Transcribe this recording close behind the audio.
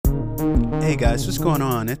Hey guys, what's going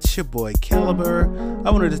on? It's your boy Caliber.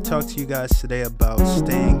 I wanted to talk to you guys today about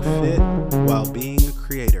staying fit while being a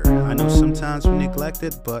creator. I know sometimes we neglect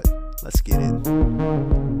it, but let's get it.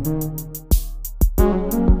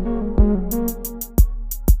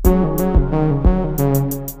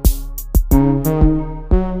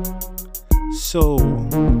 So,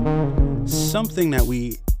 something that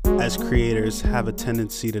we as creators have a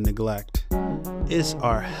tendency to neglect is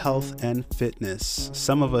our health and fitness.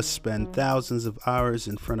 Some of us spend thousands of hours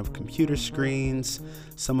in front of computer screens.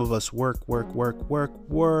 Some of us work,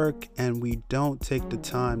 and we don't take the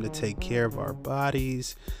time to take care of our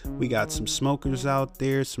bodies. We got some smokers out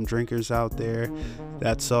there, some drinkers out there.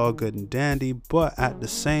 That's all good and dandy, but at the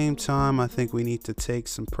same time, I think we need to take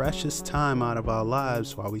some precious time out of our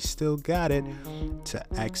lives while we still got it to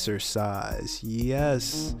exercise.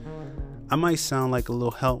 Yes. I might sound like a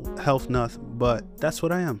little health nut, but that's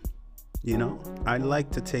what I am. You know, I like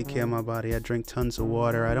to take care of my body. I drink tons of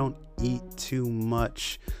water. I don't eat too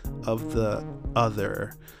much of the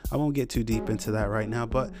other. I won't get too deep into that right now,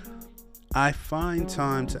 but I find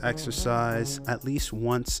time to exercise at least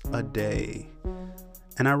once a day.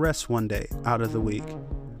 And I rest one day out of the week.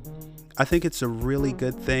 I think it's a really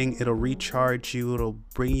good thing. It'll recharge you. It'll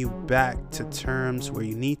bring you back to terms where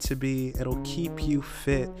you need to be. It'll keep you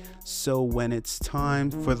fit. So when it's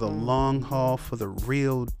time for the long haul, for the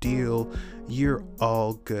real deal, you're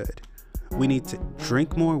all good. We need to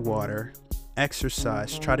drink more water,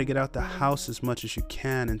 exercise, try to get out the house as much as you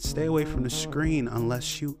can, and stay away from the screen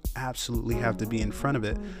unless you absolutely have to be in front of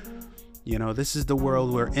it. You know, this is the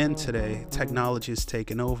world we're in today. Technology has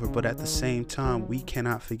taken over, but at the same time, we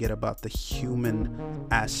cannot forget about the human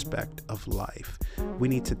aspect of life. We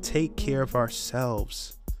need to take care of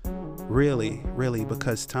ourselves. Really,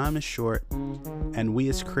 because time is short, and we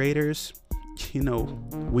as creators, you know,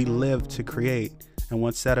 we live to create. And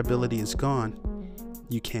once that ability is gone,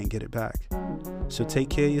 you can't get it back. So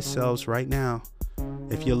take care of yourselves right now.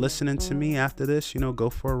 If you're listening to me after this, you know, go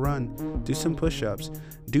for a run, do some push-ups,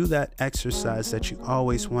 do that exercise that you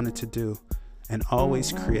always wanted to do, and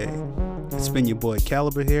always create. It's been your boy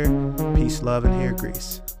Caliber here. Peace, love, and hair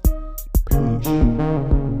grease.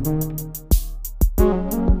 Peace.